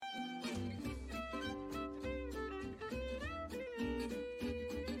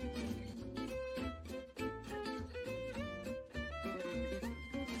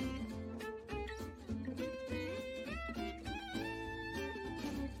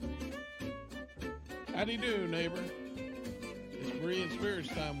Howdy do, neighbor. It's Berean Spirits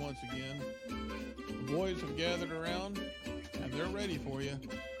time once again. The boys have gathered around and they're ready for you.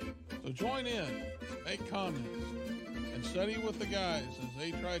 So join in, make comments, and study with the guys as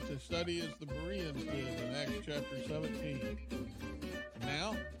they try to study as the Bereans did in Acts chapter 17. And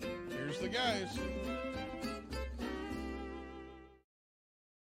now, here's the guys.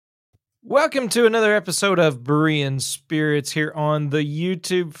 Welcome to another episode of Berean Spirits here on the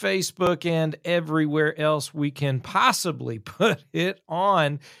YouTube, Facebook, and everywhere else we can possibly put it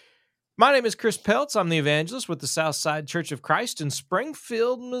on. My name is Chris Peltz. I'm the evangelist with the Southside Church of Christ in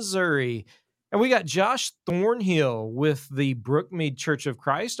Springfield, Missouri. And we got Josh Thornhill with the Brookmead Church of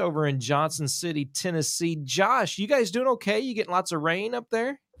Christ over in Johnson City, Tennessee. Josh, you guys doing okay? You getting lots of rain up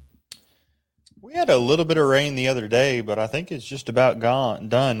there? We had a little bit of rain the other day, but I think it's just about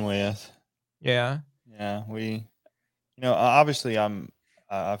done with. Yeah. Yeah, obviously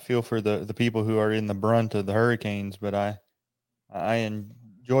I feel for the people who are in the brunt of the hurricanes, but I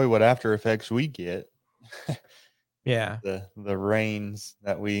enjoy what after effects we get. Yeah. The rains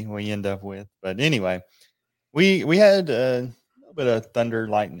that we end up with. But anyway, we had a little bit of thunder,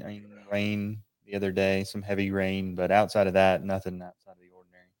 lightning, rain the other day, some heavy rain, but outside of that, nothing outside of the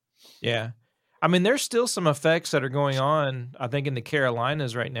ordinary. Yeah. I mean, there's still some effects that are going on, I think, in the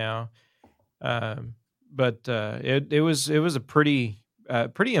Carolinas right now. But it was a pretty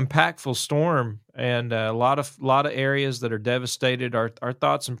impactful storm, and a lot of areas that are devastated. Our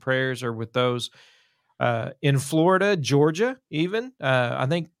thoughts and prayers are with those in Florida, Georgia, even. I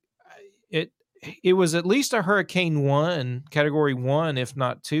think it was at least a Hurricane 1, Category 1, if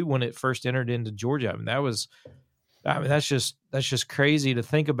not 2, when it first entered into Georgia. That's just crazy to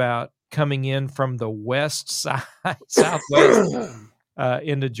think about, coming in from the west side, southwest,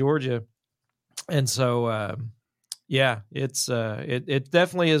 into Georgia. And so, it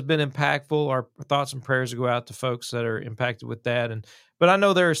definitely has been impactful. Our thoughts and prayers go out to folks that are impacted with that. But I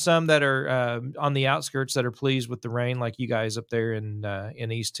know there are some that are on the outskirts that are pleased with the rain, like you guys up there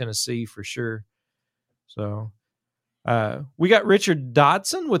in East Tennessee for sure. So we got Richard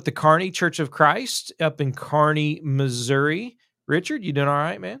Dodson with the Kearney Church of Christ up in Kearney, Missouri. Richard, you doing all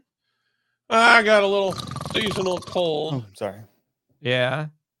right, man? I got a little seasonal cold. Oh, sorry. Yeah.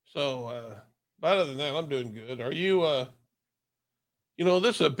 So, but other than that, I'm doing good. Are you,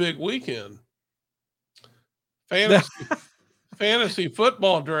 this is a big weekend. Fantasy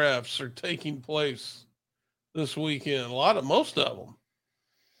football drafts are taking place this weekend. Most of them.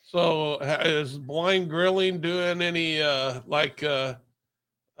 So is Blind Grilling doing any,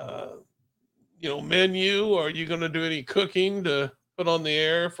 menu? Or are you going to do any cooking to put on the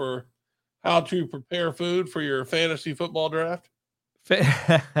air for how to prepare food for your fantasy football draft?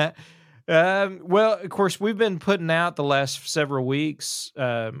 Well, of course, we've been putting out the last several weeks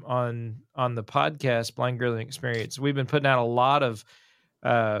on the podcast, Blind Grilling Experience. We've been putting out a lot of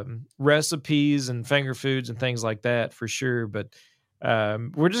recipes and finger foods and things like that for sure. But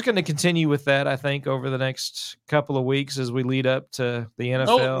we're just going to continue with that, I think, over the next couple of weeks as we lead up to the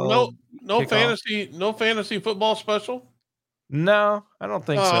NFL. No fantasy football special. No, I don't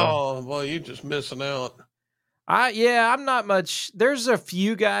think so. Oh, well, you're just missing out. I'm not much. There's a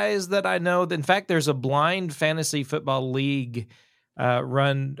few guys that I know. In fact, there's a blind fantasy football league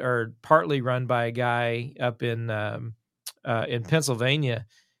partly run by a guy up in Pennsylvania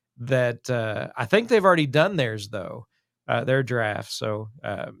that I think they've already done theirs though, their draft. So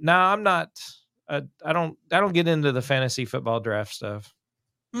no, I'm not. I don't get into the fantasy football draft stuff.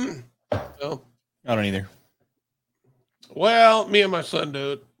 No, I don't either. Well, me and my son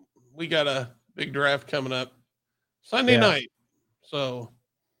do it. We got a big draft coming up Sunday night. So,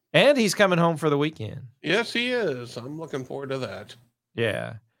 and he's coming home for the weekend. Yes, he is. I'm looking forward to that.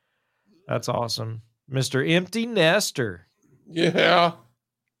 Yeah, that's awesome, Mr. Empty Nester. Yeah.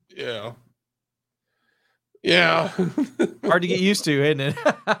 Hard to get used to, isn't it?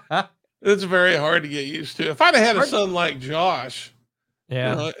 It's very hard to get used to. If I'd have had a son like Josh,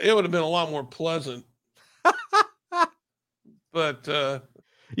 it would have been a lot more pleasant. But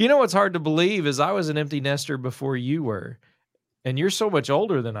what's hard to believe is I was an empty nester before you were, and you're so much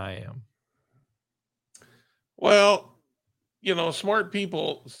older than I am. Well, smart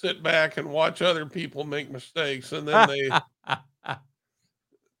people sit back and watch other people make mistakes, and then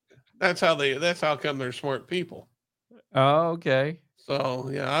that's how come they're smart people. Oh, okay. So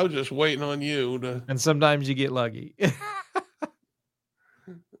yeah, I was just waiting on you to. And sometimes you get lucky.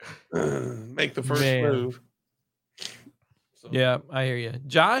 Make the first move. So. Yeah, I hear you,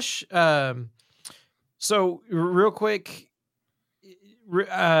 Josh. So real quick,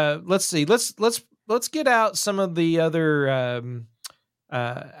 let's see. Let's get out some of the other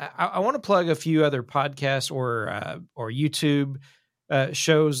I want to plug a few other podcasts or YouTube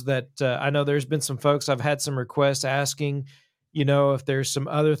shows that I know there's been some folks. I've had some requests asking, if there's some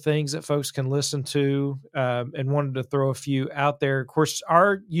other things that folks can listen to, and wanted to throw a few out there. Of course,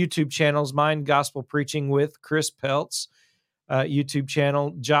 our YouTube channels, mine, Gospel Preaching with Chris Peltz, YouTube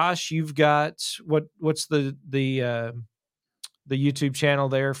channel. Josh, you've got what's the YouTube channel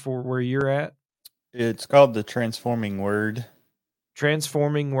there for where you're at? It's called the Transforming Word.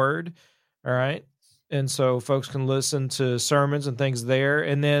 Transforming Word. All right. And so folks can listen to sermons and things there.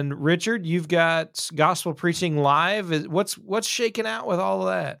 And then Richard, you've got Gospel Preaching Live. What's shaking out with all of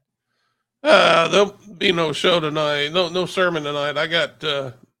that? There'll be no show tonight. No sermon tonight. I got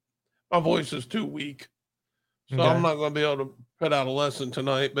my voice is too weak, so Okay. I'm not going to be able to put out a lesson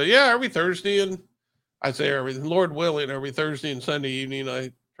tonight. But yeah, every Thursday, and I say Lord willing, every Thursday and Sunday evening,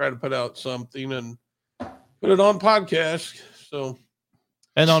 I try to put out something and put it on podcast. So.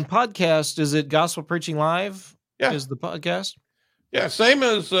 And on podcast, is it Gospel Preaching Live? Yeah. Is the podcast? Yeah, same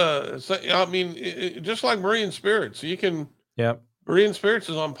as just like Berean Spirits. You can. Yep. Berean Spirits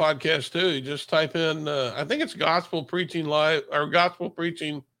is on podcast too. You just type in, I think it's Gospel Preaching Live or Gospel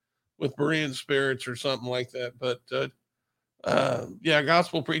Preaching with Berean Spirits or something like that. But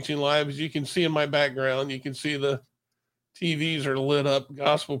Gospel Preaching Live, as you can see in my background, you can see the TVs are lit up.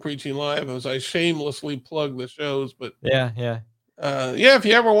 Gospel Preaching Live, as I shamelessly plug the shows. But yeah. If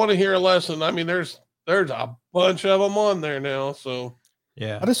you ever want to hear a lesson, I mean, there's a bunch of them on there now. So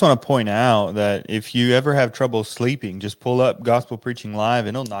yeah, I just want to point out that if you ever have trouble sleeping, just pull up Gospel Preaching Live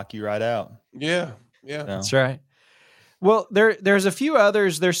and it'll knock you right out. Yeah. That's right. Well, there's a few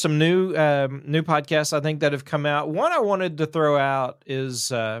others. There's some new podcasts I think that have come out. One I wanted to throw out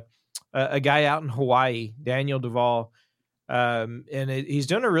is a guy out in Hawaii, Daniel Duvall. He's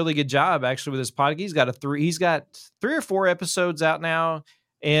doing a really good job actually with his podcast. He's got 3 or 4 episodes out now,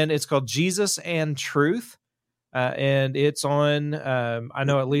 and it's called Jesus and Truth. And it's on, I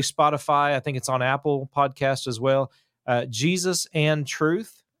know at least Spotify. I think it's on Apple Podcast as well. Jesus and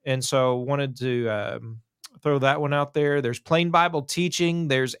Truth. And so wanted to throw that one out there. There's Plain Bible Teaching.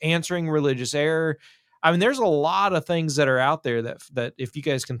 There's Answering Religious Error. I mean, there's a lot of things that are out there that if you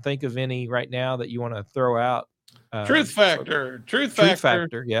guys can think of any right now that you want to throw out. Truth Factor.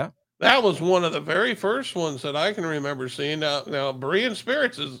 Yeah. That was one of the very first ones that I can remember seeing. Now Berean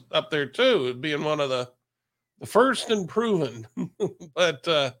Spirits is up there too, it being one of the first and proven. But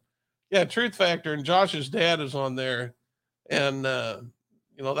Truth Factor, and Josh's dad is on there, and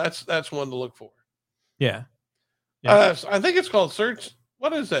that's one to look for. Yeah. I think it's called Search.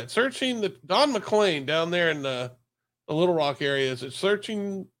 What is that? Searching the Don McLean down there in the Little Rock area. Is it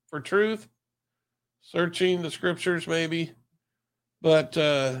Searching for Truth? Searching the Scriptures, maybe. But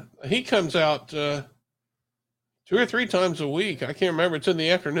he comes out 2 or 3 times a week. I can't remember. It's in the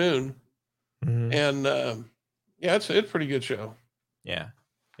afternoon. Mm-hmm. And it's a pretty good show. Yeah.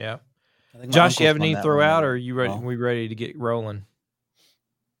 Josh, you have any throw out, or are you ready? Oh. We ready to get rolling?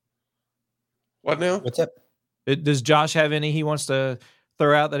 What now? What's up? Does Josh have any he wants to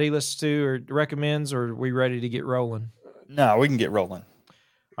throw out that he listens to or recommends, or are we ready to get rolling? No, we can get rolling.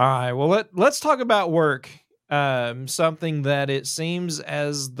 All right. Well, let's talk about work. Something that it seems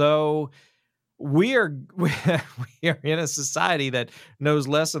as though we are in a society that knows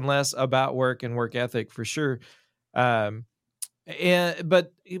less and less about work and work ethic for sure. But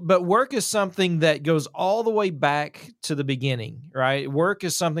work is something that goes all the way back to the beginning, right? Work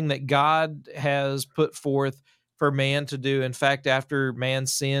is something that God has put forth for man to do. In fact, after man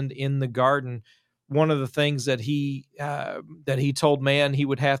sinned in the garden, one of the things that he told man he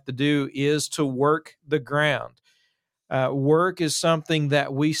would have to do is to work the ground. Work is something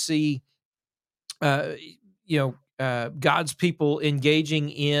that we see, God's people engaging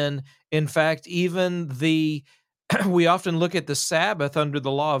in. In fact, even we often look at the Sabbath under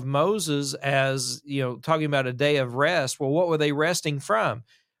the law of Moses as, talking about a day of rest. Well, what were they resting from?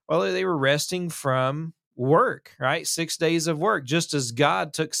 Well, they were resting from work, right? 6 days of work, just as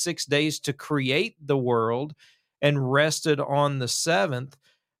God took 6 days to create the world and rested on the 7th.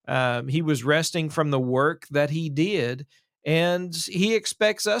 He was resting from the work that he did, and he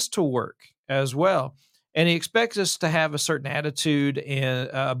expects us to work as well. And he expects us to have a certain attitude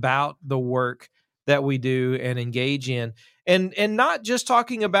about the work that we do and engage in. And not just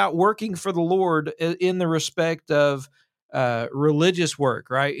talking about working for the Lord in the respect of religious work,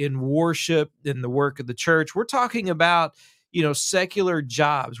 right? In worship, in the work of the church. We're talking about, secular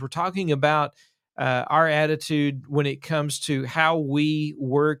jobs. We're talking about our attitude when it comes to how we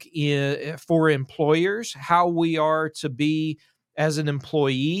work for employers, how we are to be as an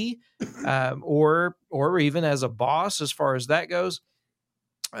employee, or even as a boss, as far as that goes.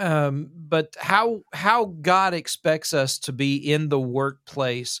 but how God expects us to be in the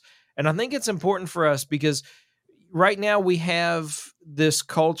workplace. And I think it's important for us because right now we have this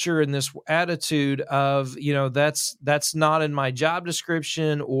culture and this attitude of, that's not in my job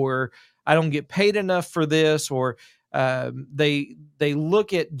description, or I don't get paid enough for this, or they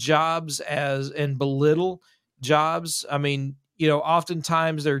look at jobs and belittle jobs. I mean,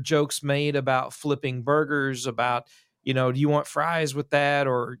 oftentimes there are jokes made about flipping burgers, about, do you want fries with that,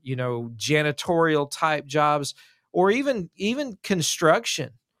 or janitorial type jobs, or even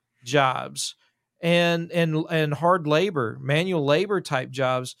construction jobs, and hard labor, manual labor type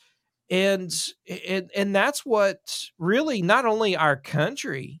jobs. And that's what really not only our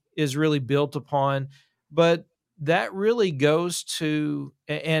country is really built upon, but that really goes to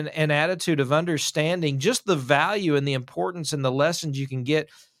an attitude of understanding just the value and the importance and the lessons you can get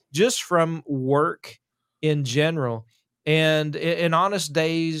just from work in general, and an honest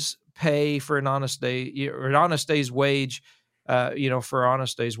day's pay for an honest day, or an honest day's wage, for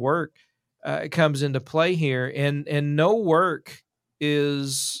honest day's work, comes into play here. And no work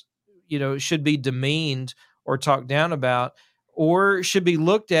is, should be demeaned or talked down about, or should be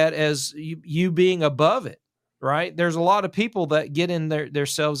looked at as you being above it. Right? There's a lot of people that get in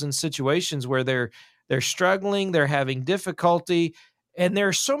themselves in situations where they're struggling, they're having difficulty, and there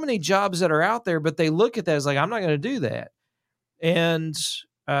are so many jobs that are out there, but they look at that as like, I'm not going to do that. And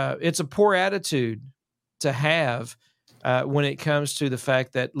it's a poor attitude to have when it comes to the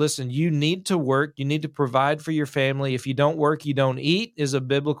fact that, listen, you need to work, you need to provide for your family. If you don't work, you don't eat, is a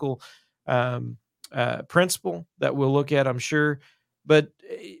biblical principle that we'll look at, I'm sure. But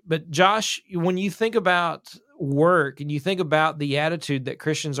Josh, when you think about work and you think about the attitude that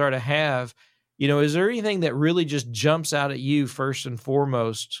Christians are to have, is there anything that really just jumps out at you first and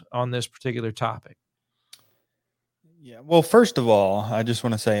foremost on this particular topic? Yeah. Well, first of all, I just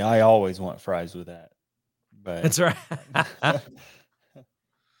want to say I always want fries with that. But that's right.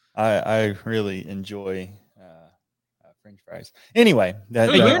 I really enjoy French fries. Anyway,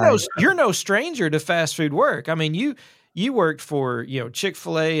 you're no stranger to fast food work. I mean, you worked for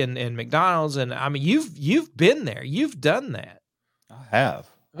Chick-fil-A and McDonald's, and I mean you've been there, you've done that. I have.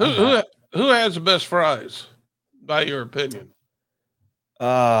 Who has the best fries, by your opinion?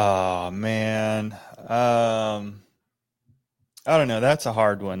 Oh man, I don't know. That's a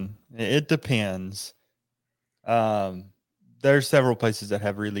hard one. It depends. There's several places that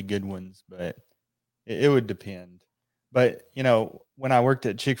have really good ones, but it would depend. But when I worked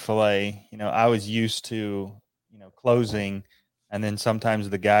at Chick-fil-A, I was used to closing, and then sometimes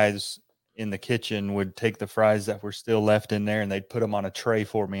the guys in the kitchen would take the fries that were still left in there and they'd put them on a tray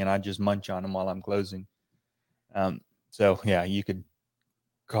for me, and I'd just munch on them while I'm closing. So yeah, you could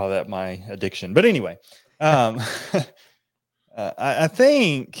call that my addiction. But anyway, I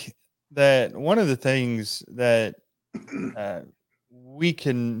think that one of the things that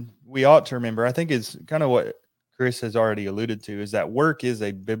we ought to remember, I think, is kind of what Chris has already alluded to, is that work is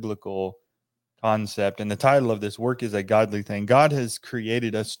a biblical concept, and the title of this, work is a godly thing. God has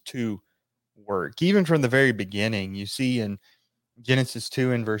created us to work. Even from the very beginning, you see in Genesis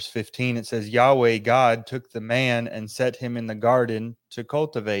 2 and verse 15, it says, Yahweh God took the man and set him in the garden to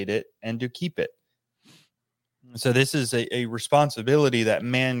cultivate it and to keep it. So this is a responsibility that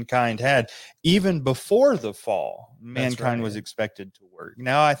mankind had. Even before the fall, mankind was expected to work.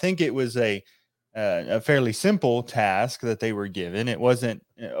 Now, I think it was a fairly simple task that they were given. It wasn't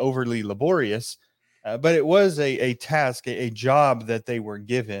overly laborious, but it was a task, a job that they were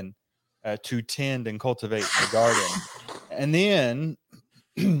given to tend and cultivate the garden. And then,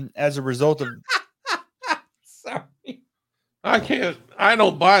 as a result of... Sorry. I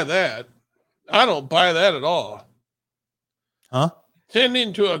don't buy that. I don't buy that at all. Huh?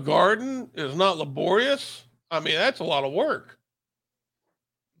 Tending to a garden is not laborious. I mean, that's a lot of work.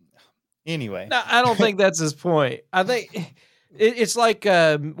 Anyway. No, I don't think that's his point. I think it's like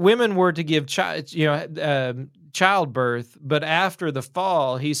women were to give childbirth, but after the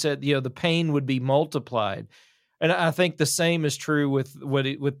fall, he said, the pain would be multiplied. And I think the same is true with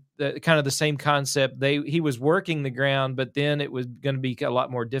kind of the same concept. He was working the ground, but then it was going to be a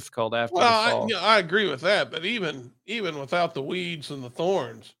lot more difficult after the fall. I agree with that. But even without the weeds and the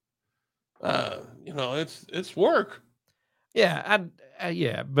thorns, it's work. Yeah,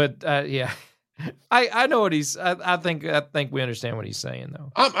 yeah. I know what he's. I think we understand what he's saying,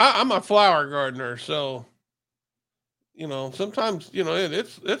 though. I'm a flower gardener, so sometimes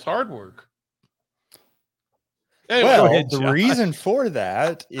it's hard work. Anyway, well, the reason for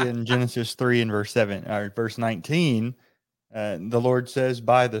that in Genesis 3 and verse 7 or verse 19 The Lord says,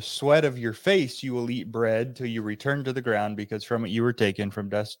 by the sweat of your face you will eat bread till you return to the ground, because from it you were taken, from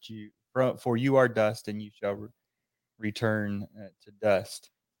dust for you are dust, and you shall return to dust.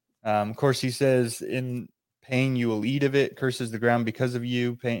 Of course, he says, in pain you will eat of it, curses the ground because of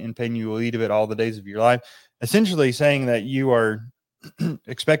you, in pain you will eat of it all the days of your life. Essentially saying that you are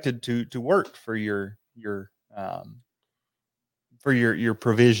expected to work for your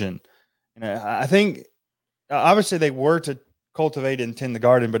provision. I think obviously they were to cultivate and tend the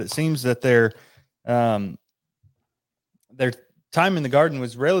garden, but it seems that um, their time in the garden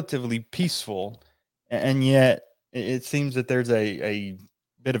was relatively peaceful, and yet it seems that there's a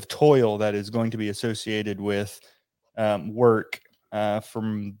bit of toil that is going to be associated with work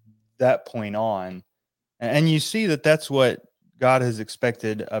from that point on. And you see that that's what God has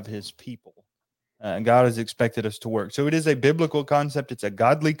expected of his people. God has expected us to work. So it is a biblical concept. It's a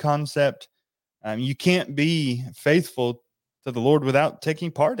godly concept. You can't be faithful to the Lord without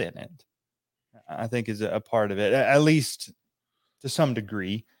taking part in it, I think is a part of it, at least to some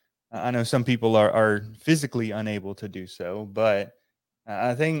degree. I know some people are physically unable to do so, but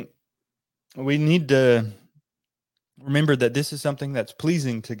I think we need to remember that this is something that's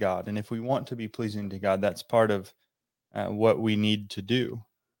pleasing to God. And if we want to be pleasing to God, that's part of what we need to do.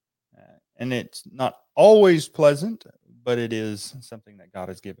 And it's not always pleasant, but it is something that God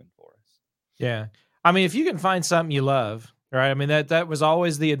has given for us. Yeah. I mean, if you can find something you love, right? I mean, that was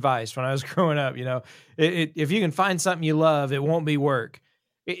always the advice when I was growing up, if you can find something you love, it won't be work.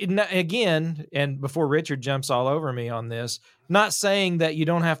 Again, and before Richard jumps all over me on this, not saying that you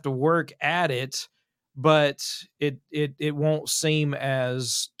don't have to work at it, but it won't seem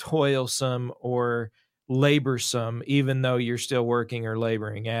as toilsome or laborsome, even though you're still working or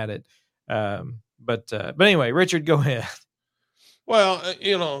laboring at it. But anyway, Richard, go ahead. Well,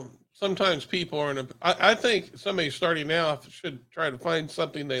 sometimes people are I think somebody starting out should try to find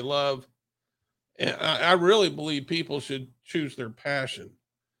something they love. And I really believe people should choose their passion.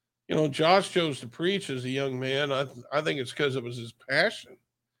 Josh chose to preach as a young man. I think it's because it was his passion.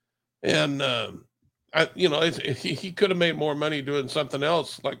 And, he could have made more money doing something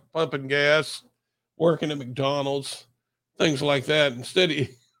else, like pumping gas, working at McDonald's, things like that. Instead,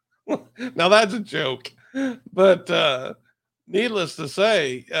 now that's a joke. But needless to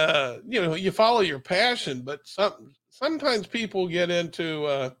say, you follow your passion, but sometimes people get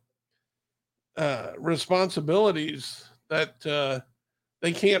into responsibilities that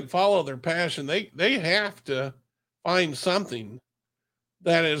they can't follow their passion. They have to find something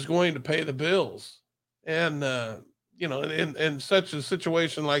that is going to pay the bills, and in such a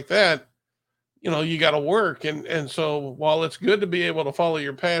situation like that, you got to work, and so while it's good to be able to follow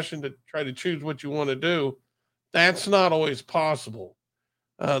your passion to try to choose what you want to do, that's not always possible.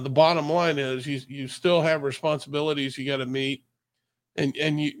 The bottom line is you still have responsibilities you got to meet, and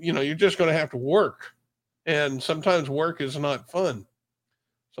you're just going to have to work, and sometimes work is not fun.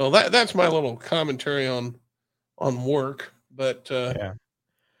 So that's my little commentary on work. But Yeah.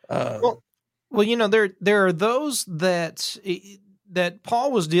 uh, Well, there are those that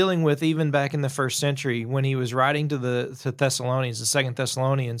Paul was dealing with even back in the first century when he was writing to the Thessalonians, the Second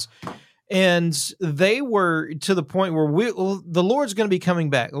Thessalonians, and they were to the point where the Lord's going to be coming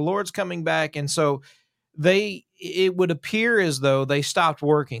back. The Lord's coming back, and so it would appear as though they stopped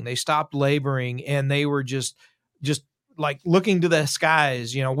working, they stopped laboring, and they were just like looking to the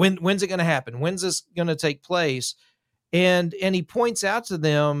skies. When's it going to happen? When's this going to take place? And he points out to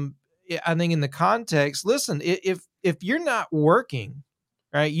them, I think in the context, listen, if you're not working,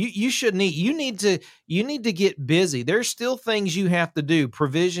 right, you shouldn't eat. You need to get busy. There's still things you have to do,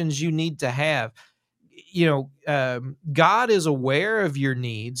 provisions you need to have. God is aware of your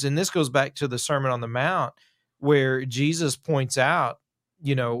needs, and this goes back to the Sermon on the Mount, where Jesus points out,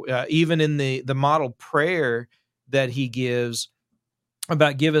 even in the model prayer that he gives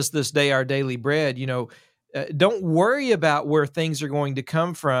about give us this day our daily bread, don't worry about where things are going to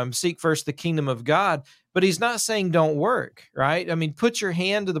come from. Seek first the kingdom of God. But he's not saying don't work, right? I mean, put your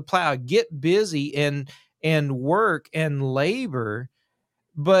hand to the plow, get busy and work and labor.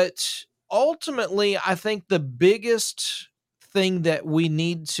 But ultimately, I think the biggest thing that we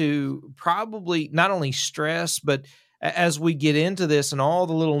need to probably not only stress, but as we get into this and all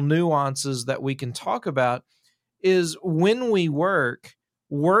the little nuances that we can talk about, is when we work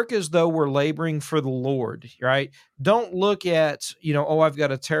as though we're laboring for the Lord, right? Don't look at, I've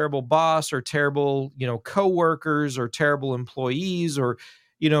got a terrible boss or terrible, coworkers or terrible employees, or,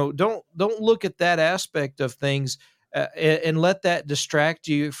 don't look at that aspect of things and let that distract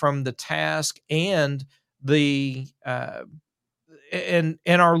you from the task and the and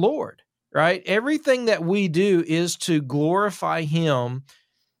our Lord. right? Everything that we do is to glorify him,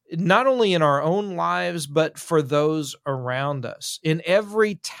 not only in our own lives, but for those around us. In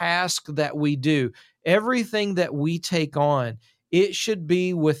every task that we do, everything that we take on, it should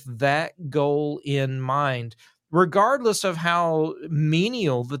be with that goal in mind, regardless of how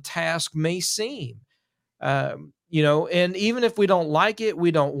menial the task may seem. And even if we don't like it,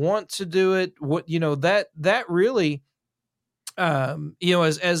 we don't want to do it. That really,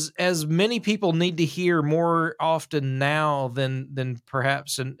 as many people need to hear more often now than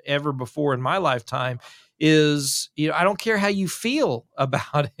perhaps ever before in my lifetime, is, I don't care how you feel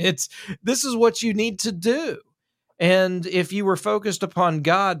about it. This is what you need to do. And if you were focused upon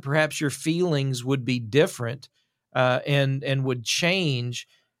God, perhaps your feelings would be different, and would change.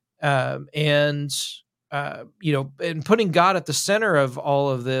 And putting God at the center of all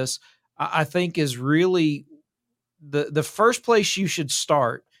of this, I think, is really the first place you should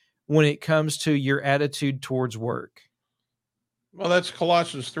start when it comes to your attitude towards work. Well, that's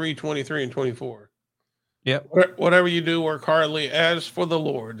Colossians 3:23 and 24. Yep. Whatever you do, work heartily as for the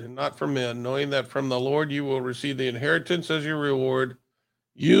Lord and not for men, knowing that from the Lord you will receive the inheritance as your reward.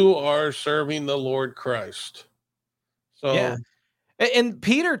 You are serving the Lord Christ. Yeah. So, And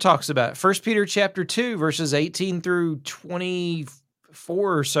Peter talks about it. 1 Peter chapter 2, verses 18 through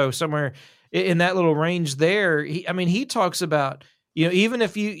 24 or so, somewhere in that little range there. He talks about, even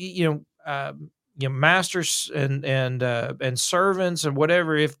if masters and servants and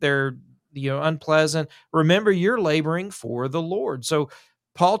whatever, if they're, unpleasant, remember you're laboring for the Lord. So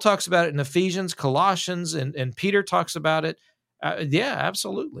Paul talks about it in Ephesians, Colossians, and Peter talks about it. Yeah,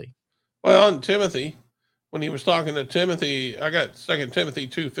 absolutely. well, in Timothy, when he was talking to Timothy, I got 2 Timothy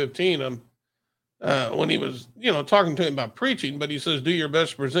 2:15. When he was, talking to him about preaching, but he says, do your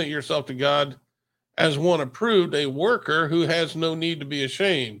best to present yourself to God as one approved, a worker who has no need to be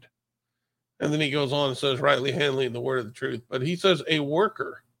ashamed. And then he goes on and says, rightly handling the word of the truth. But he says, a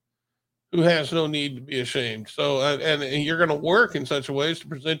worker who has no need to be ashamed. So, and you're going to work in such a way as to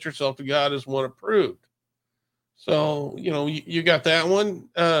present yourself to God as one approved. So, you got that one.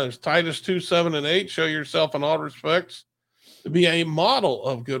 Titus 2:7-8, show yourself in all respects to be a model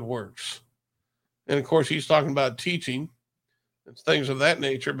of good works. And of course, he's talking about teaching and things of that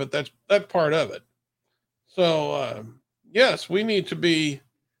nature, but that's part of it. So, yes, we need to be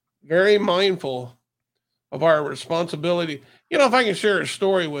very mindful of our responsibility. If I can share a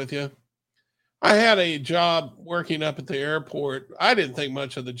story with you, I had a job working up at the airport. I didn't think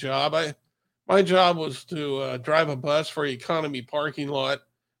much of the job. My job was to drive a bus for economy parking lot,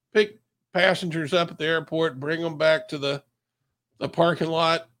 pick passengers up at the airport, bring them back to the parking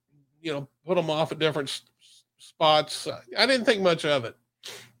lot, put them off at different spots. I didn't think much of it.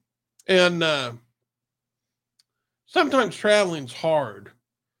 And sometimes traveling's hard.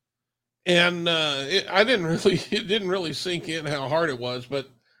 And it didn't really sink in how hard it was. But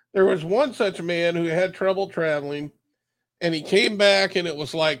there was one such man who had trouble traveling, and he came back and it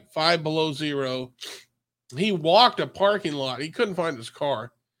was like 5 below zero. He walked a parking lot. He couldn't find his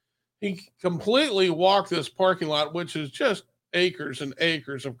car. He completely walked this parking lot, which is just acres and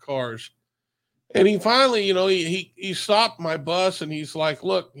acres of cars. And he finally, he stopped my bus and he's like,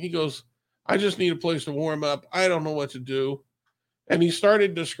 look, he goes, I just need a place to warm up. I don't know what to do. And he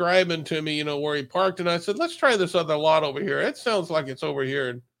started describing to me, where he parked. And I said, let's try this other lot over here. It sounds like it's over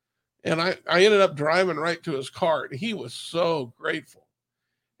here. And I ended up driving right to his car. And he was so grateful.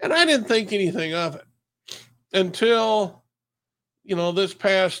 And I didn't think anything of it until, this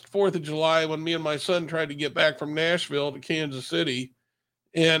past 4th of July, when me and my son tried to get back from Nashville to Kansas City.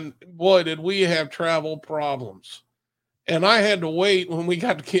 And boy, did we have travel problems. And I had to wait when we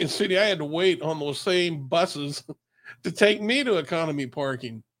got to Kansas City. I had to wait on those same buses to take me to economy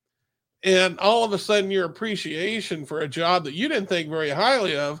parking. And all of a sudden, your appreciation for a job that you didn't think very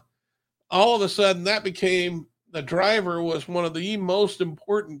highly of, all of a sudden that became, the driver was one of the most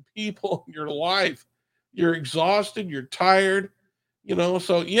important people in your life. You're exhausted, you're tired,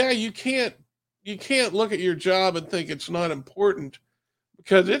 so yeah, you can't look at your job and think it's not important,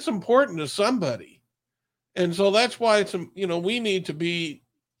 because it's important to somebody. And so that's why it's, we need to be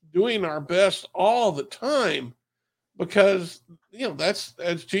doing our best all the time, because, that's,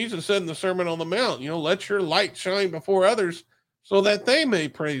 as Jesus said in the Sermon on the Mount, let your light shine before others so that they may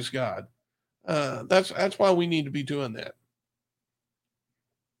praise God. That's why we need to be doing that.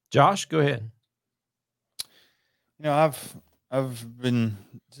 Josh, go ahead. I've been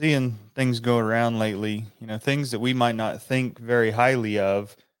seeing things go around lately, things that we might not think very highly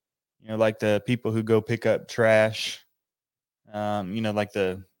of, like the people who go pick up trash, like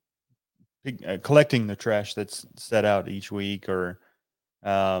the collecting the trash that's set out each week, or,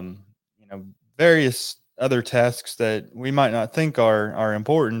 various other tasks that we might not think are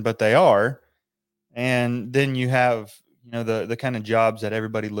important, but they are. And then you have, the kind of jobs that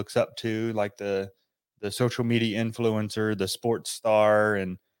everybody looks up to, like the social media influencer, the sports star,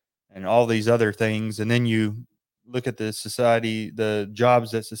 and all these other things. And then you look at the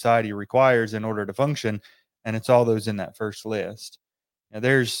jobs that society requires in order to function, and it's all those in that first list. Now,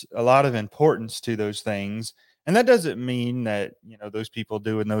 there's a lot of importance to those things, and that doesn't mean that those people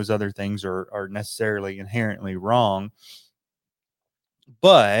doing those other things are necessarily inherently wrong.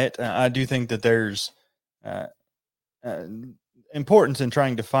 But I do think that there's uh, uh, importance in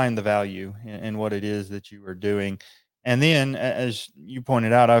trying to find the value in what it is that you are doing. And then, as you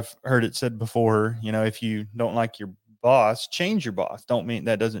pointed out, I've heard it said before, if you don't like your boss, change your boss.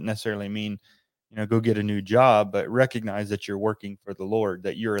 That doesn't necessarily mean, go get a new job, but recognize that you're working for the Lord,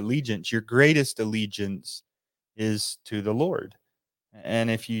 that your greatest allegiance is to the Lord.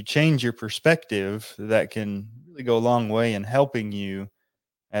 And if you change your perspective, that can really go a long way in helping you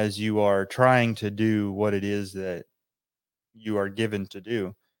as you are trying to do what it is that you are given to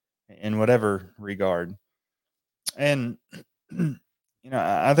do in whatever regard. And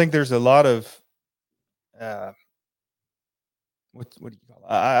I think there's a lot of uh, what do you call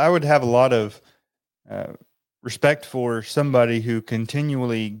it? I would have a lot of uh, respect for somebody who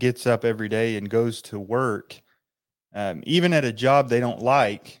continually gets up every day and goes to work, even at a job they don't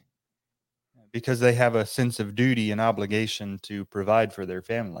like, because they have a sense of duty and obligation to provide for their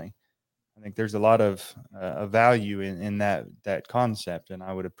family. I think there's a lot of value in that concept, and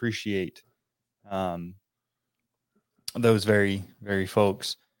I would appreciate um, those very, very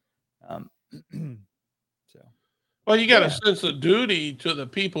folks. Um, so Well, you got a yeah, sense of duty to the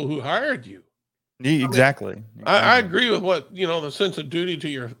people who hired you. exactly. I agree with what, the sense of duty to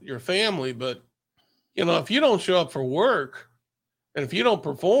your family, but, if you don't show up for work and if you don't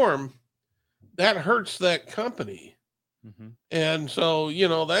perform, that hurts that company. Mm-hmm. And so,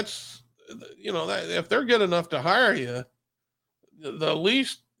 that's, that if they're good enough to hire you, the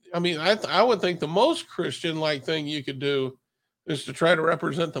least, I would think the most Christian like thing you could do is to try to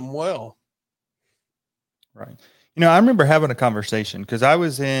represent them well. Right. I remember having a conversation because I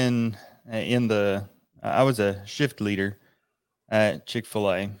was I was a shift leader at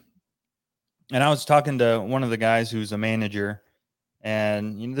Chick-fil-A, and I was talking to one of the guys who's a manager,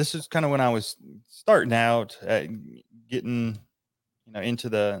 and this is kind of when I was starting out at getting into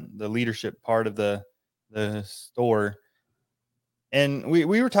the leadership part of the store. And we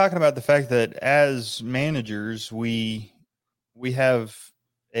were talking about the fact that as managers, we have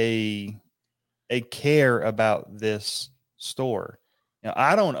a care about this store.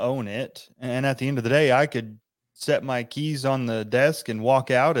 I don't own it, and at the end of the day, I could set my keys on the desk and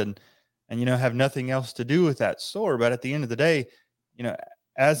walk out and have nothing else to do with that store. But at the end of the day, you know,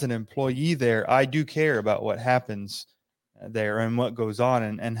 as an employee there, I do care about what happens there and what goes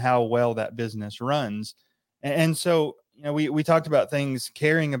on and how well that business runs. And so, we talked about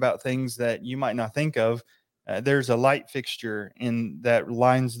caring about things that you might not think of. There's a light fixture that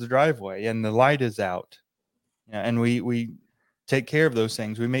lines the driveway, and the light is out. And we take care of those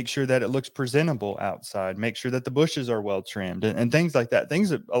things. We make sure that it looks presentable outside, make sure that the bushes are well trimmed, and things like that. Things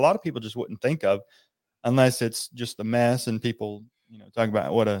that a lot of people just wouldn't think of unless it's just a mess and people, talk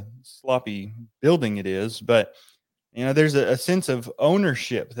about what a sloppy building it is. But there's a sense of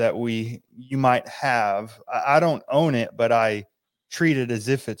ownership that you might have. I don't own it, but I treat it as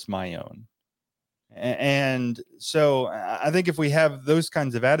if it's my own. And so I think if we have those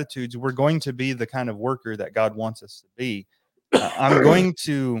kinds of attitudes, we're going to be the kind of worker that God wants us to be. I'm going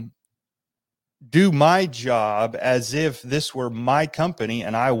to do my job as if this were my company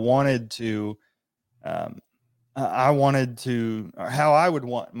and I wanted to, or how I would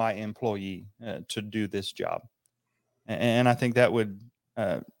want my employee to do this job. And I think that would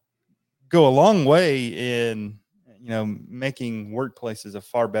go a long way in, making workplaces a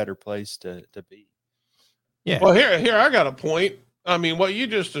far better place to be. Yeah. Well, here I got a point. What you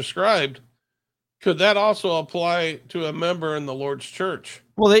just described, could that also apply to a member in the Lord's church?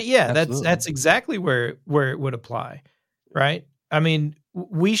 Well, Absolutely. that's exactly where it would apply, right?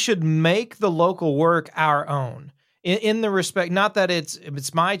 We should make the local work our own in the respect, not that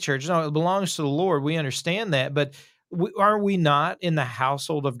it's my church. No, it belongs to the Lord. We understand that, but are we not in the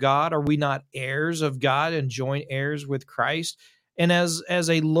household of God? Are we not heirs of God and joint heirs with Christ? And as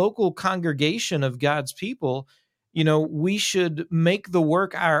a local congregation of God's people, we should make the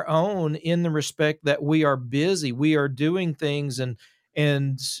work our own in the respect that we are busy, we are doing things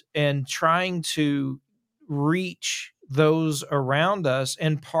and trying to reach those around us.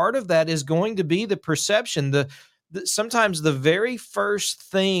 And part of that is going to be the perception, sometimes the very first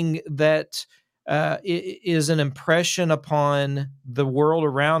thing that is an impression upon the world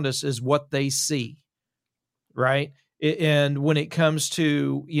around us is what they see, right? And when it comes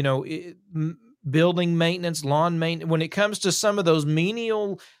to, building maintenance, lawn maintenance, when it comes to some of those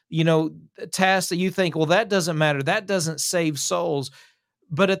menial, tasks that you think, well, that doesn't matter, that doesn't save souls.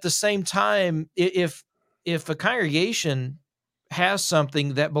 But at the same time, if a congregation has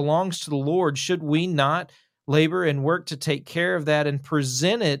something that belongs to the Lord, should we not labor and work to take care of that and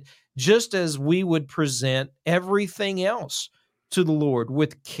present it just as we would present everything else to the Lord,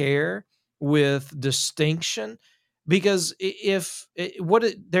 with care, with distinction? Because isn't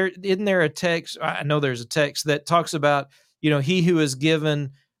there a text? I know there's a text that talks about, he who is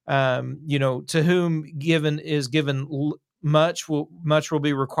given, to whom given is given much will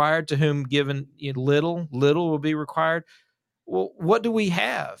be required, to whom given little will be required. Well, what do we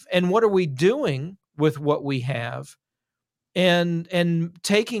have, and what are we doing with what we have, and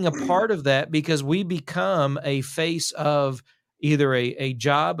taking a part of that, because we become a face of either a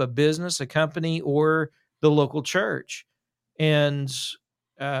job, a business, a company, or the local church. And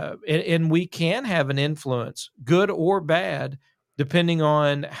we can have an influence, good or bad, depending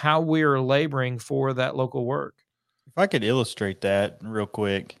on how we are laboring for that local work. If I could illustrate that real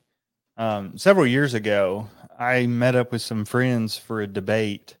quick, several years ago, I met up with some friends for a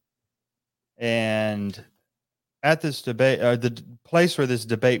debate, and at this debate, the place where this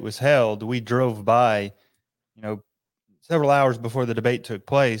debate was held, we drove by, several hours before the debate took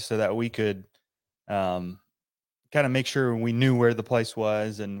place, so that we could kind of make sure we knew where the place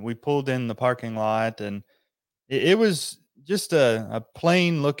was. And we pulled in the parking lot, and it was just a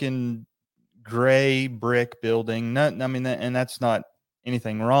plain looking gray brick building. And that's not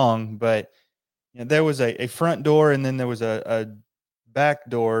anything wrong, but there was a front door, and then there was a back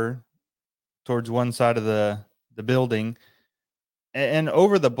door towards one side of the building. And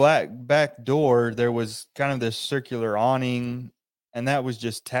over the black back door, there was kind of this circular awning, and that was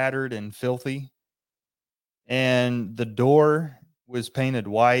just tattered and filthy. And the door was painted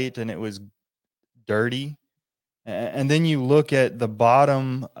white, and it was dirty. And then you look at the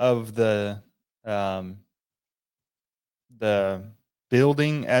bottom of the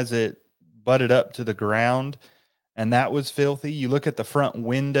building as it butted up to the ground, and that was filthy. You look at the front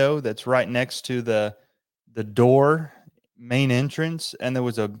window that's right next to the door main entrance, and there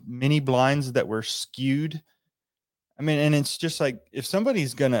was a mini blinds that were skewed. I mean, and it's just like, if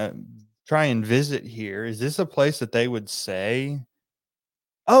somebody's gonna try and visit here, is this a place that they would say,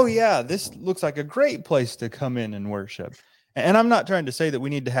 oh yeah, this looks like a great place to come in and worship? And I'm not trying to say that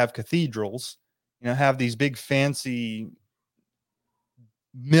we need to have cathedrals, have these big fancy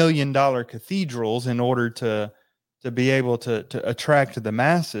 $1 million cathedrals in order to be able to attract the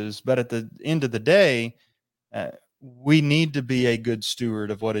masses. But at the end of the day, we need to be a good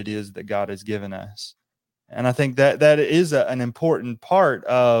steward of what it is that God has given us. And I think that is an important part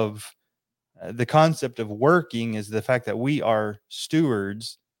of the concept of working, is the fact that we are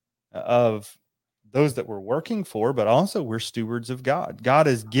stewards of those that we're working for, but also we're stewards of God. God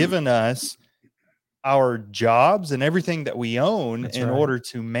has given us our jobs and everything that we own in order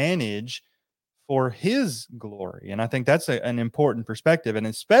to manage for his glory. And I think that's an important perspective, and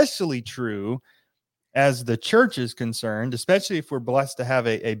especially true as the church is concerned, especially if we're blessed to have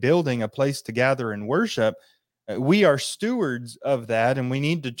a building, a place to gather and worship. We are stewards of that, and we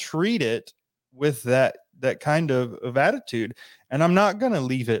need to treat it with that kind of attitude. And I'm not going to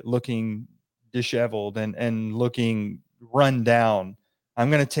leave it looking disheveled and looking run down. I'm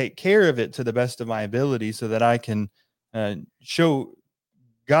going to take care of it to the best of my ability, so that I can show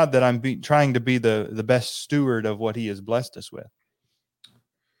God that I'm trying to be the best steward of what he has blessed us with.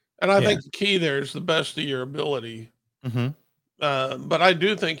 And I think the key there is the best of your ability. Mm-hmm. But I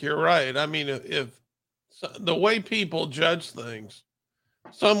do think you're right. I mean, if the way people judge things,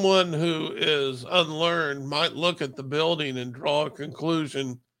 someone who is unlearned might look at the building and draw a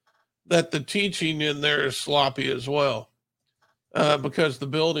conclusion that the teaching in there is sloppy as well, because the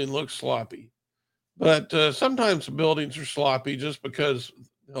building looks sloppy. But sometimes the buildings are sloppy just because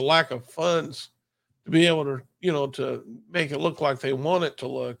the lack of funds to be able to, to make it look like they want it to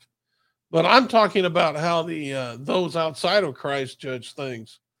look. But I'm talking about how the those outside of Christ judge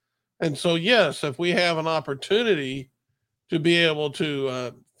things. And so, yes, if we have an opportunity to be able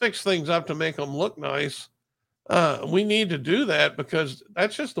to fix things up to make them look nice, we need to do that, because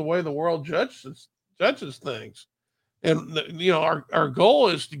that's just the way the world judges things. And our goal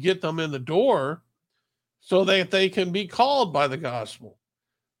is to get them in the door so that they can be called by the gospel.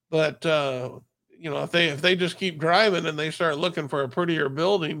 But if they just keep driving and they start looking for a prettier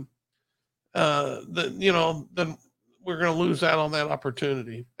building, then to lose out on that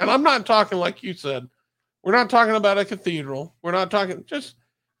opportunity. And I'm not talking, like you said, we're not talking about a cathedral. We're not talking just,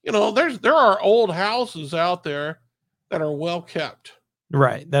 there are old houses out there that are well kept.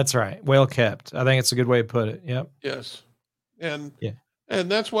 Right. That's right. Well kept. I think it's a good way to put it. Yep. Yes. And Yeah. and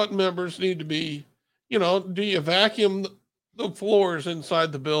that's what members need to be. Do you vacuum the floors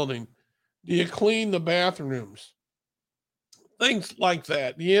inside the building? Do you clean the bathrooms? Things like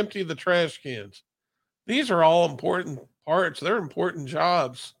that. Do you empty the trash cans? These are all important parts. They're important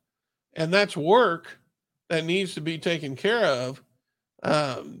jobs. And that's work that needs to be taken care of.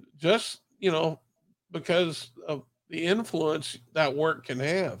 Just, because of the influence that work can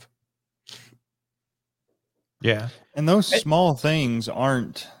have. Yeah. And those small things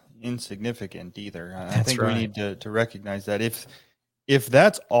aren't insignificant either. I That's think right. we need to recognize that if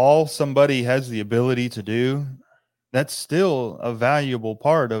that's all somebody has the ability to do, that's still a valuable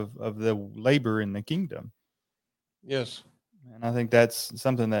part of the labor in the kingdom. Yes. And I think that's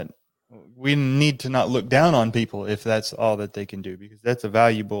something that we need to not look down on people if that's all that they can do, because that's a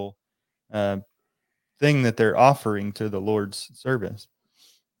valuable thing that they're offering to the Lord's service.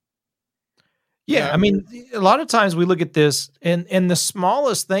 Yeah, I mean, a lot of times we look at this, and the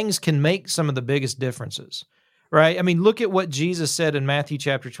smallest things can make some of the biggest differences, right? I mean, look at what Jesus said in Matthew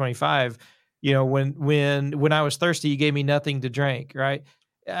chapter 25. When I was thirsty, you gave me nothing to drink, right?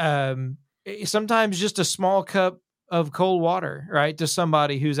 Sometimes just a small cup of cold water, right, to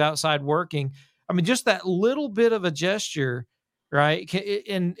somebody who's outside working. I mean, just that little bit of a gesture, right?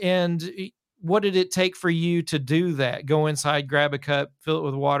 And what did it take for you to do that? Go inside, grab a cup, fill it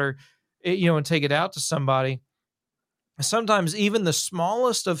with water, and take it out to somebody. Sometimes even the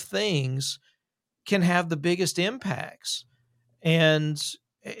smallest of things can have the biggest impacts. And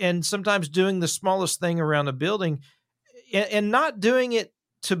sometimes doing the smallest thing around a building and not doing it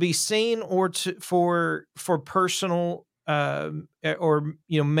to be seen or for personal or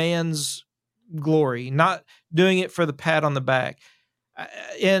man's glory, not doing it for the pat on the back.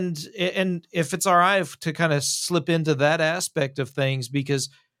 And if it's all right to kind of slip into that aspect of things, because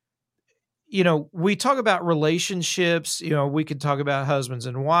we talk about relationships, we could talk about husbands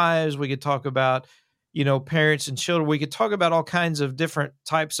and wives. We could talk about, parents and children. We could talk about all kinds of different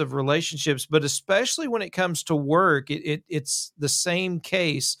types of relationships, but especially when it comes to work, it's the same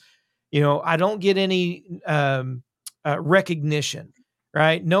case. I don't get any recognition,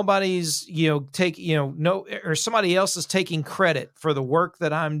 right? Nobody's, or somebody else is taking credit for the work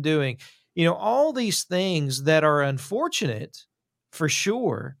that I'm doing. All these things that are unfortunate for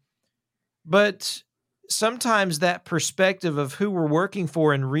sure. But sometimes that perspective of who we're working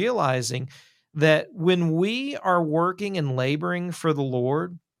for and realizing that when we are working and laboring for the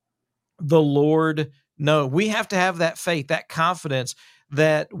Lord, we have to have that faith, that confidence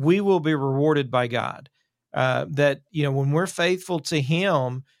that we will be rewarded by God. That, when we're faithful to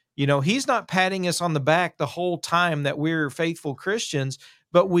Him, He's not patting us on the back the whole time that we're faithful Christians,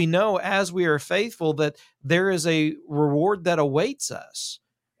 but we know as we are faithful that there is a reward that awaits us.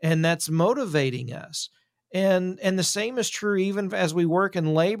 And that's motivating us. And the same is true even as we work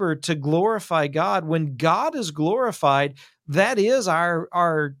and labor to glorify God. When God is glorified, that is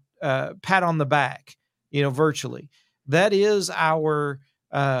our pat on the back, virtually. That is our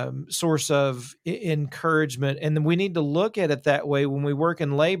source of encouragement. And then we need to look at it that way when we work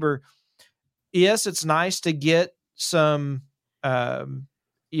and labor. Yes, it's nice to get some, to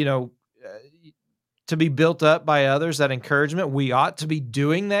be built up by others, that encouragement. We ought to be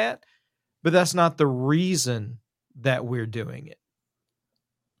doing that, but that's not the reason that we're doing it.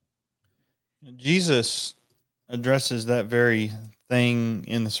 Jesus addresses that very thing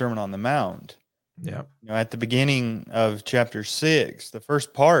in the Sermon on the Mount. Yeah. At the beginning of chapter 6, the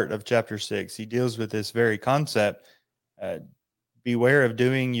first part of chapter 6, he deals with this very concept. Beware of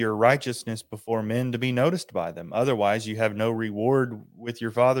doing your righteousness before men to be noticed by them. Otherwise, you have no reward with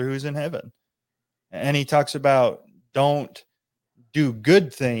your Father who's in heaven. And he talks about don't do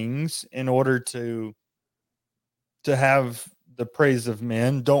good things in order to have the praise of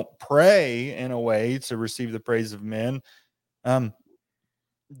men. Don't pray in a way to receive the praise of men.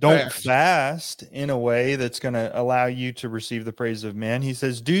 Don't fast in a way that's going to allow you to receive the praise of men. He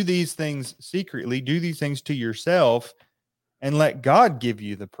says, do these things secretly, do these things to yourself, and let God give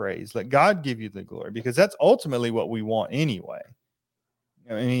you the praise. Let God give you the glory, because that's ultimately what we want anyway.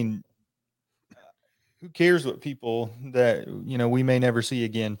 I mean, who cares what people that, we may never see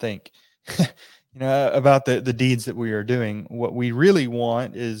again think, about the deeds that we are doing. What we really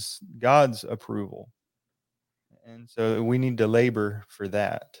want is God's approval. And so we need to labor for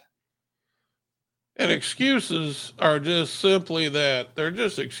that. And excuses are just simply that. They're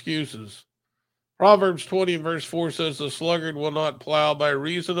just excuses. Proverbs 20 verse 4 says, the sluggard will not plow by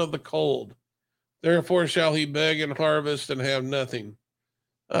reason of the cold. Therefore shall he beg and harvest and have nothing.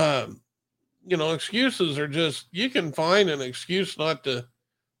 Excuses are just, you can find an excuse not to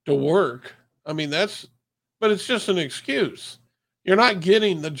work. I mean, but it's just an excuse. You're not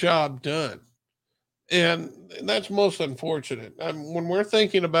getting the job done. And that's most unfortunate. When we're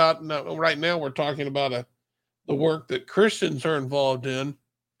thinking about, right now, we're talking about the work that Christians are involved in.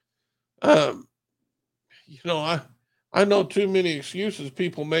 I know too many excuses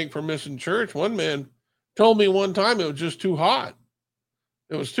people make for missing church. One man told me one time it was just too hot.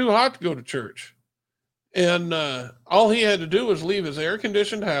 It was too hot to go to church. And all he had to do was leave his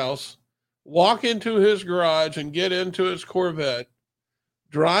air-conditioned house, walk into his garage and get into his Corvette,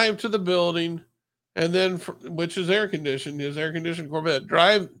 drive to the building, and then, which is air-conditioned, his air-conditioned Corvette,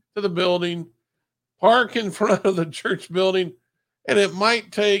 drive to the building, park in front of the church building, and it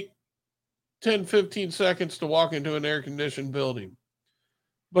might take 10, 15 seconds to walk into an air-conditioned building.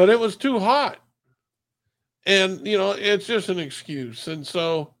 But it was too hot. And, it's just an excuse. And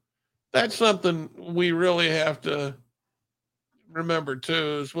so that's something we really have to remember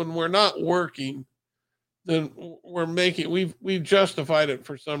too, is when we're not working, then we've justified it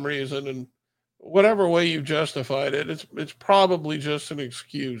for some reason. And whatever way you justified it, it's probably just an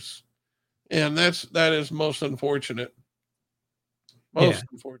excuse. And that is most unfortunate.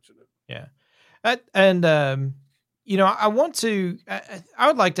 Unfortunate. Yeah. I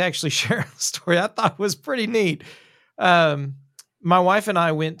would like to actually share a story I thought was pretty neat. My wife and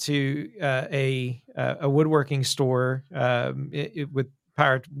I went to a woodworking store with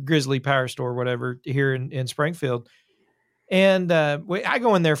Grizzly Power Store, whatever, here in Springfield. And I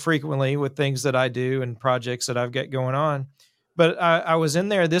go in there frequently with things that I do and projects that I've got going on. But I was in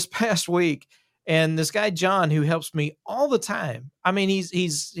there this past week, and this guy, John, who helps me all the time. I mean, as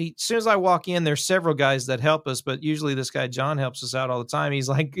soon as I walk in, there's several guys that help us, but usually this guy, John, helps us out all the time. He's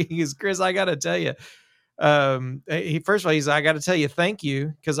like, Chris, I got to tell you, first of all, I got to tell you, thank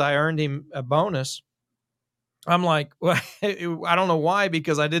you, because I earned him a bonus. I'm like, well, I don't know why,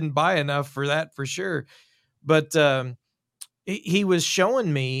 because I didn't buy enough for that for sure. But he was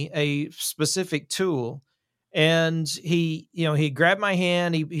showing me a specific tool, and he grabbed my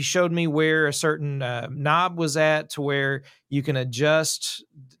hand. He showed me where a certain knob was at, to where you can adjust,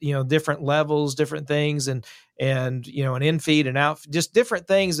 different levels, different things, and an in feed and out, just different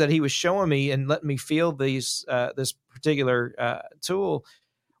things that he was showing me and letting me feel this particular tool.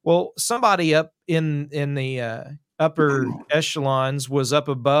 Well, somebody up in the upper echelons was up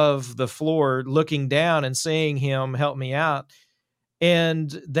above the floor looking down and seeing him help me out. And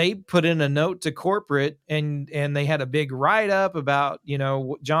they put in a note to corporate, and they had a big write up about,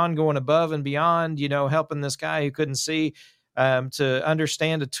 John going above and beyond, helping this guy who couldn't see to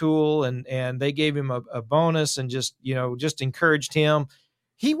understand a tool. And they gave him a bonus and just encouraged him.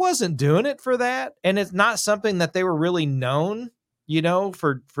 He wasn't doing it for that. And it's not something that they were really known,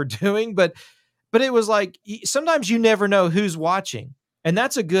 for doing, but it was like, sometimes you never know who's watching, and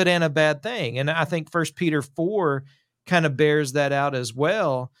that's a good and a bad thing. And I think 1 Peter 4 kind of bears that out as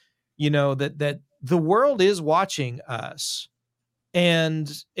well, that the world is watching us. And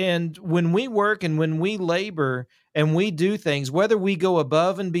when we work and when we labor and we do things, whether we go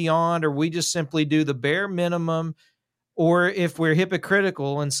above and beyond, or we just simply do the bare minimum, or if we're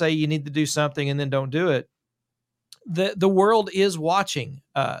hypocritical and say you need to do something and then don't do it, the world is watching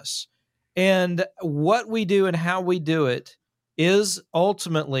us. And what we do and how we do it is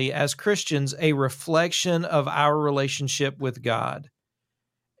ultimately, as Christians, a reflection of our relationship with God.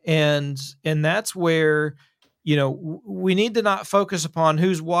 And that's where, we need to not focus upon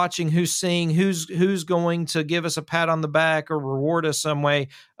who's watching, who's seeing, who's going to give us a pat on the back or reward us some way,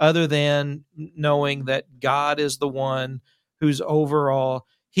 other than knowing that God is the one who's overall.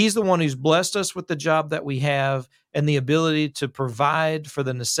 He's the one who's blessed us with the job that we have and the ability to provide for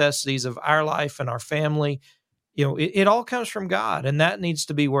the necessities of our life and our family. It all comes from God, and that needs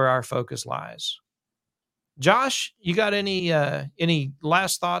to be where our focus lies. Josh, you got any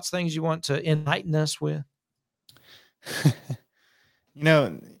last thoughts, things you want to enlighten us with?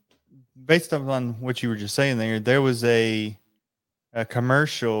 Based on what you were just saying there was a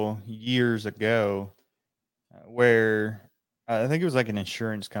commercial years ago where I think it was like an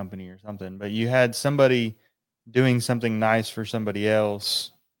insurance company or something, but you had somebody doing something nice for somebody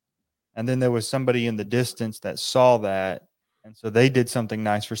else, and then there was somebody in the distance that saw that, and so they did something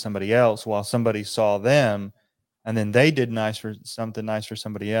nice for somebody else while somebody saw them, and then they did something nice for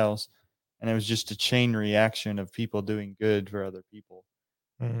somebody else, and it was just a chain reaction of people doing good for other people.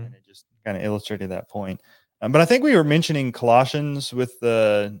 Mm-hmm. And it just kind of illustrated that point. But I think we were mentioning Colossians with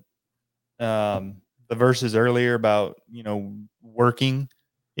the the verses earlier about, working.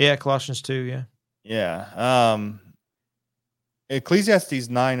 Yeah, Colossians 2, yeah. Yeah. Ecclesiastes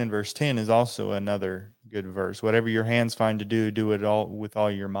 9 and verse 10 is also another good verse. Whatever your hands find to do, do it all with all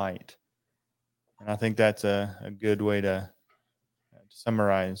your might. And I think that's a good way to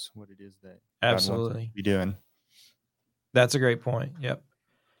summarize what it is that God wants us Absolutely. to be doing. That's a great point. Yep.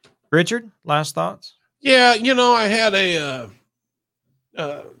 Richard, last thoughts? Yeah, I had a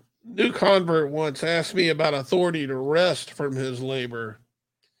new convert once asked me about authority to rest from his labor,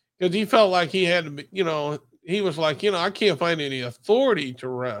 because he felt like he had to be, he was like, I can't find any authority to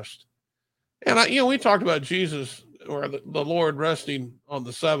rest. And we talked about Jesus or the Lord resting on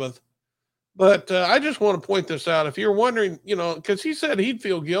the seventh. But I just want to point this out. If you're wondering, because he said he'd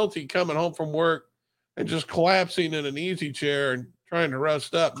feel guilty coming home from work and just collapsing in an easy chair and trying to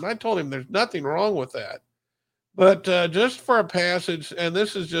rest up. And I told him there's nothing wrong with that. But just for a passage, and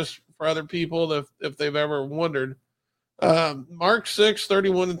this is just for other people if they've ever wondered, Mark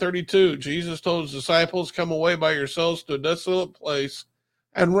 6:31 and 32, Jesus told his disciples, come away by yourselves to a desolate place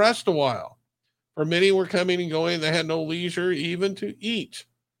and rest a while. For many were coming and going, they had no leisure even to eat.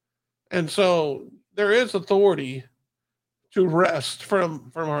 And so there is authority to rest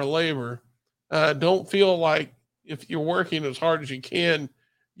from our labor. Don't feel like if you're working as hard as you can,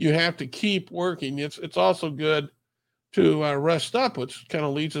 you have to keep working. It's also good to rest up, which kind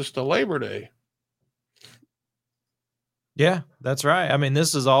of leads us to Labor Day. Yeah, that's right. I mean,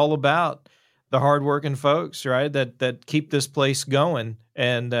 this is all about the hardworking folks, right? That keep this place going,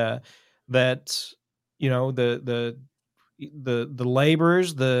 and that the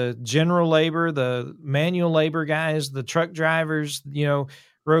laborers, the general labor, the manual labor guys, the truck drivers,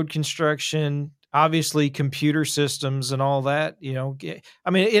 road construction, obviously computer systems and all that. I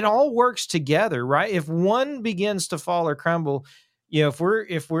mean, it all works together, right? If one begins to fall or crumble, if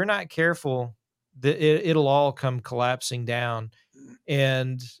we're not careful, it'll all come collapsing down.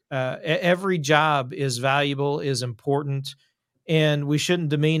 And every job is valuable, is important, and we shouldn't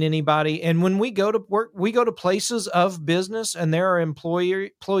demean anybody. And when we go to work, we go to places of business and there are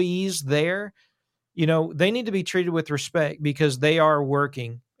employees there, they need to be treated with respect because they are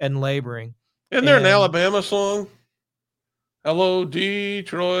working and laboring. Isn't there an Alabama song? Hello,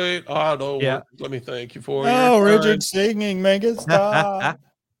 Detroit Auto Workers. Let me thank you for your Richard singing, make it stop.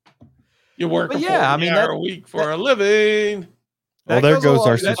 You work a week for a living. Well, there goes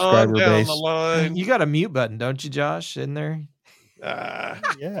our subscriber base. The line. You got a mute button, don't you, Josh, in there?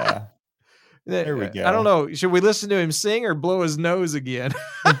 Yeah. There we go. I don't know. Should we listen to him sing or blow his nose again?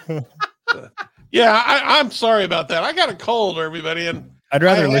 Yeah, I'm sorry about that. I got a cold, everybody, and I'd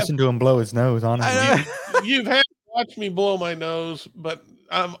rather listen to him blow his nose, honestly. You've had to watch me blow my nose, but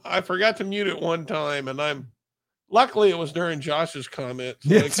I forgot to mute it one time, and luckily it was during Josh's comment.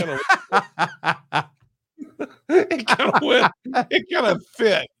 So yes. It kind of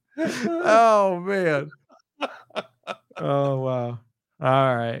fit. Oh man. Oh wow.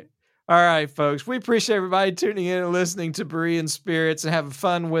 All right, folks. We appreciate everybody tuning in and listening to Berean Spirits and having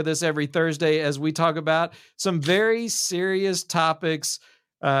fun with us every Thursday as we talk about some very serious topics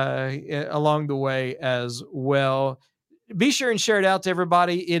along the way as well. Be sure and share it out to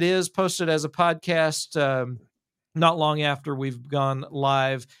everybody. It is posted as a podcast not long after we've gone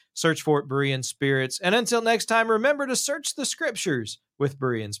live. Search for it, Berean Spirits. And until next time, remember to search the scriptures with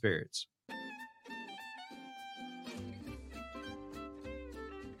Berean Spirits.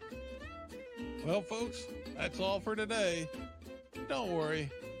 Well, folks, that's all for today. Don't worry.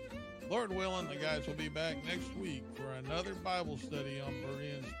 Lord willing, the guys will be back next week for another Bible study on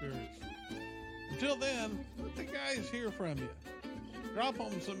Berean Spirits. Until then, let the guys hear from you. Drop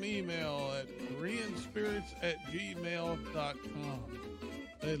them some email at bereanspirits@gmail.com.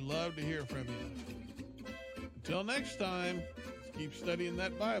 They'd love to hear from you. Until next time, let's keep studying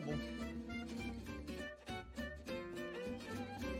that Bible.